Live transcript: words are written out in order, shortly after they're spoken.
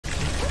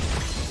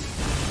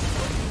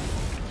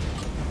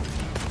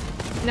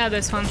Now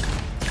this one.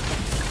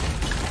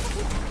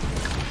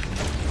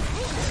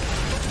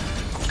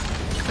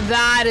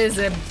 That is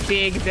a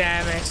big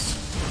damage.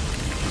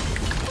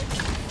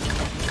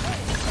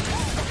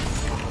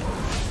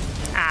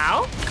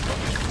 Ow.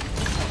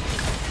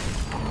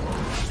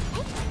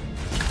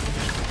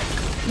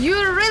 You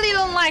really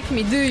don't like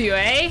me, do you,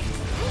 eh?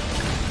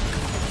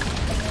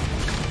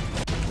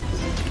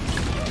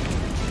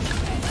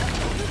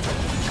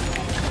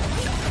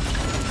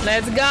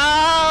 Let's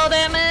go,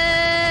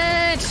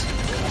 damage!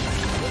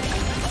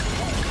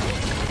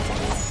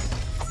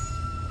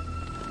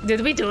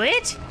 Did we do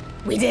it?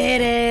 We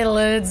did it!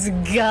 Let's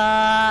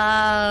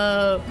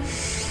go!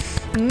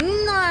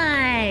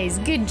 Nice!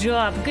 Good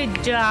job,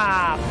 good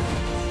job!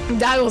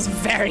 That was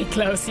very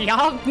close,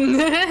 y'all.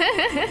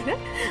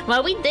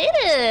 Well, we did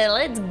it!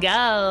 Let's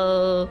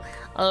go!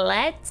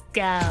 Let's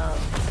go!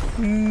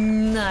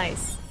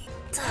 Nice!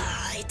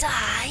 Die,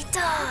 die,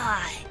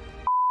 die!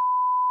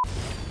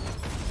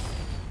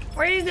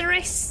 Where is the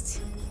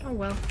rest? Oh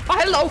well. Oh,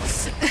 hello!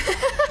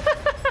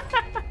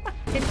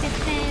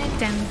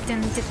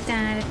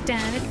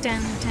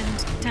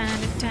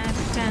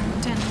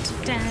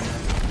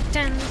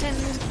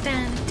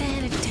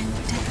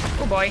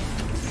 Oh boy.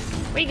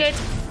 We good.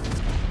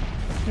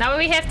 Now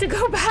we have to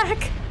go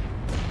back.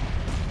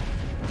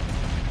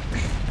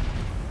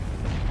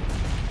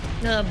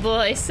 Oh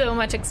boy, so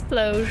much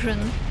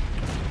explosion.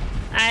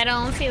 I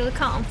don't feel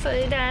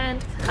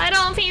confident. I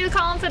don't feel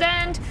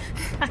confident.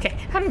 Okay,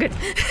 I'm good.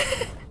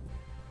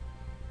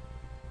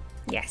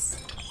 Yes.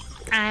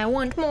 I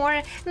want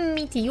more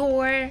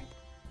meteor.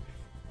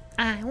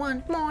 I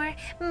want more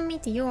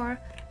meteor.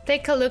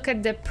 Take a look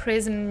at the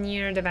prism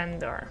near the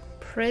vendor.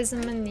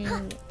 Prism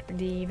near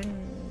the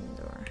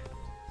vendor.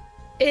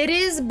 It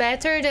is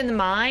better than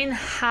mine,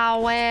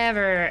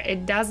 however,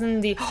 it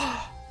doesn't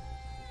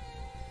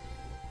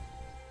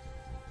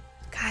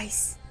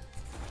Guys.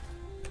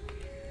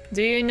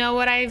 Do you know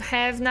what I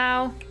have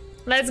now?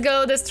 Let's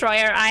go,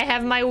 destroyer. I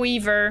have my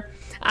weaver.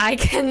 I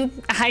can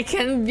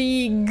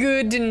be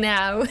good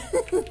now.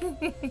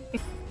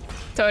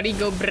 Tori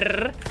go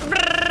brrr,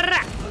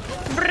 brrr,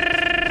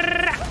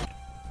 brrr.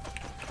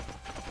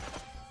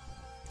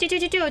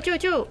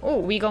 Choo. Oh,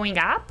 we going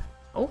up?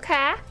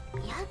 Okay.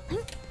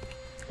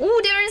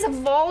 Oh, there is a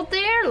vault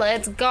there.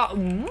 Let's go.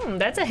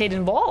 That's a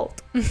hidden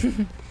vault.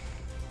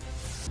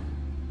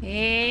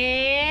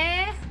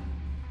 Yeah.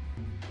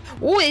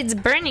 Oh, it's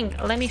burning.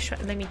 Let me check.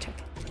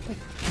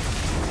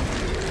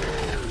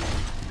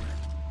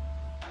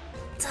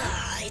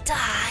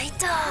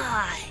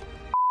 Die.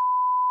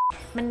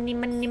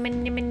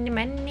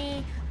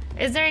 Money.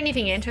 Is there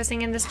anything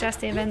interesting in this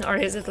just event, or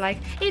is it like,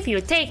 if you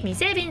give me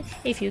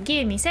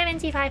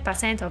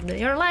 75% of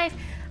your life,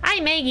 I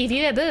may give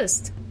you a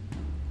boost?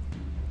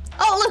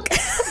 Oh, look!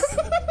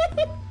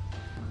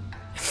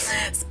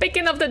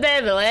 Speaking of the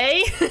devil,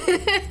 eh?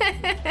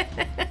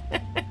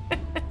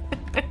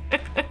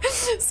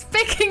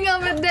 Speaking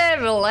of the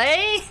devil,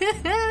 eh?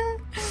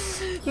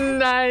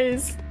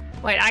 Nice.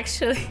 Wait,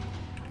 actually...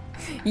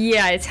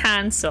 Yeah, it's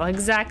Hanso,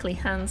 exactly,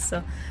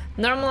 Hanso.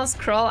 Normal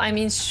scroll, I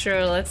mean,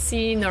 sure, let's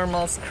see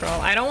normal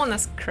scroll. I don't want a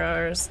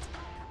cursed.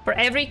 For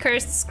every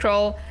cursed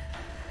scroll,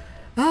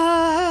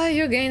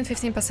 you gain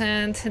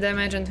 15%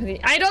 damage and 20.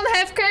 I don't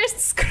have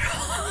cursed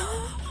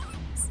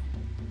scrolls!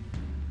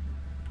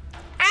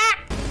 Ah!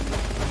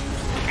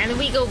 And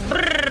we go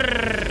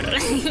brrrr.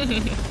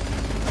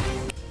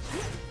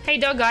 Hey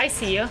dog, I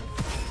see you.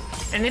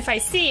 And if I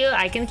see you,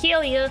 I can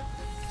kill you.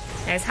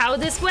 That's how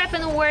this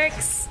weapon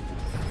works.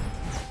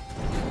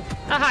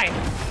 Oh, hi.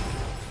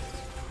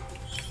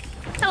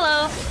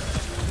 Hello.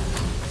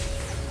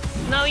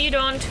 No, you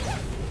don't.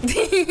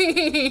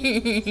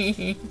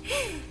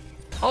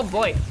 Oh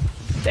boy.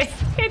 They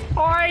hit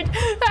hard.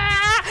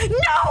 Ah,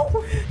 no!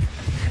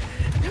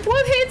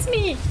 What hits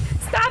me?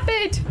 Stop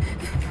it!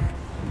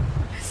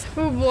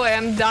 Oh boy,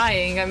 I'm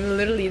dying. I'm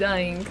literally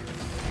dying.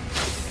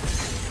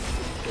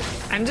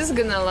 I'm just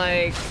gonna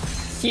like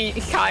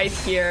hide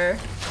here.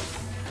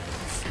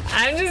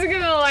 I'm just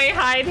gonna like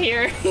hide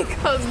here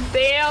because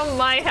damn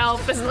my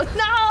health is like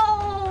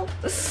no!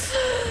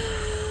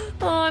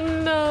 Oh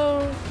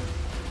no.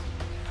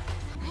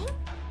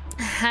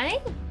 Hi.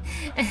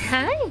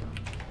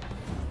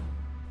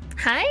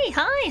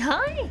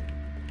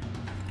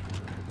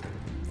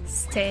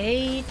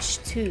 Stage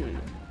 2.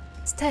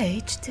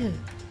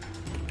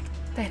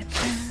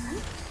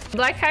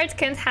 Blackheart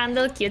can't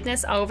handle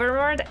cuteness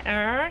overboard.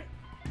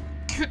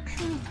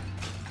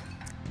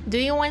 Do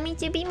you want me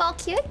to be more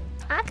cute?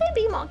 I could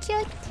be more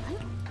cute.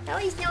 No,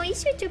 it's no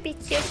issue to be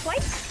cute.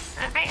 What?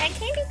 I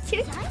can be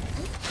cute.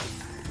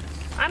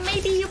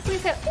 Maybe you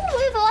prefer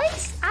ooh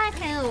voice. I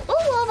can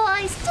ooh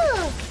voice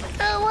too.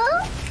 Oh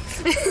well.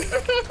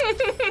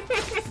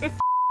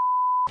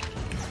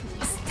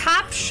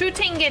 Stop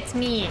shooting at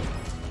me.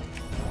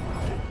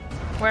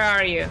 Where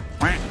are you?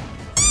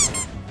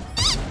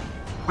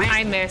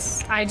 I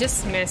miss. I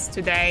just miss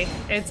today.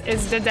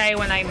 It's the day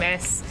when I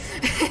miss.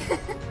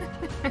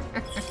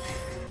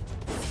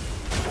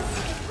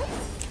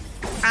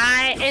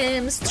 I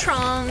am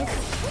strong.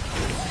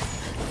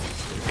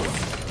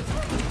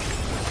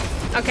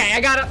 Okay,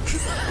 I got it.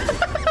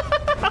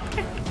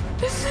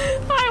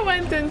 I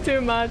went in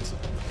too much.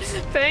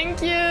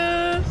 Thank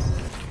you.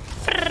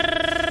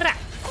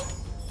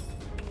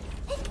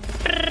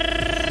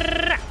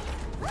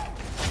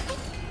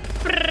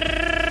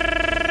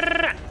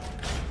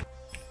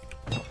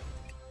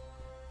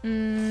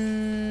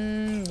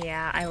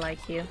 Yeah, I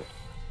like you.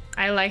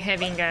 I like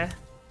having a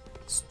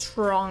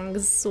strong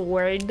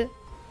sword.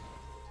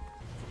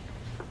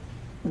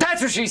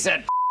 That's what she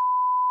said.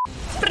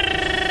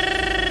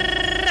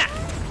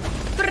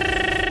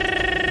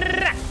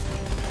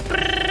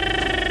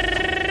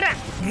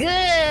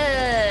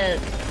 Good.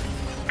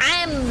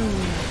 I'm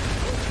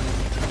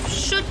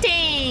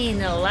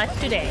shooting a lot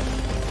today.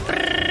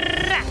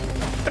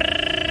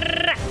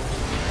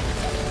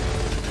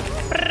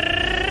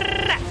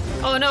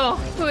 Oh no,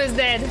 who is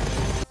dead?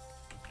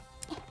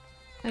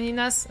 I need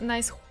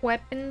nice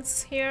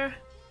weapons here.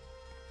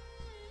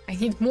 I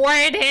need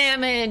more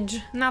damage,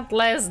 not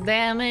less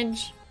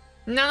damage.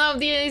 None of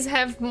these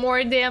have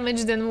more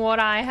damage than what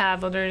I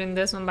have other than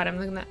this one, but I'm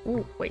looking at...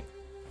 Ooh, wait.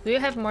 Do you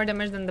have more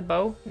damage than the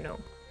bow? No.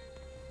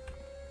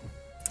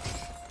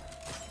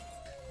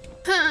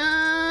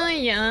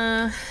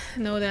 Yeah,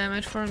 no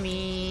damage for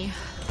me.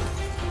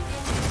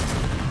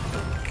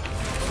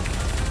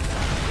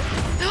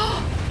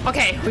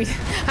 Okay,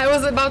 I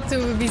was about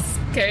to be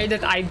scared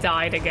that I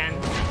died again.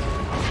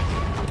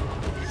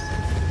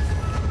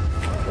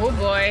 Oh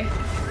boy.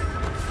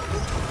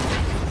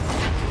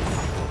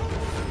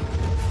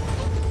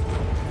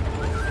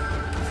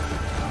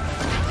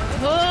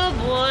 Oh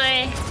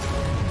boy.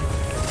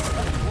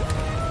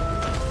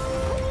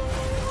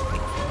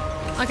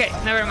 Okay,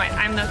 never mind.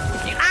 I'm not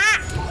thinking. Ah!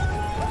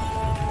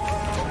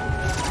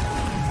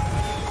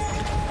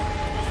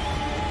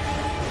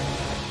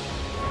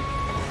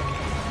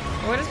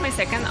 What is my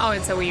second? Oh,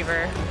 it's a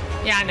weaver.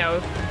 Yeah, I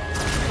know.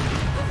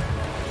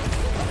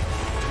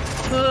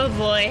 Oh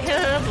boy,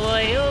 oh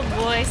boy, oh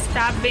boy.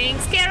 Stop being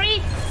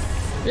scary.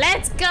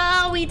 Let's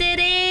go, we did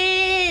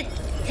it!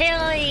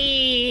 Hell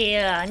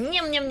yeah!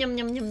 Yum, yum, yum,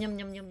 yum, yum, yum,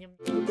 yum.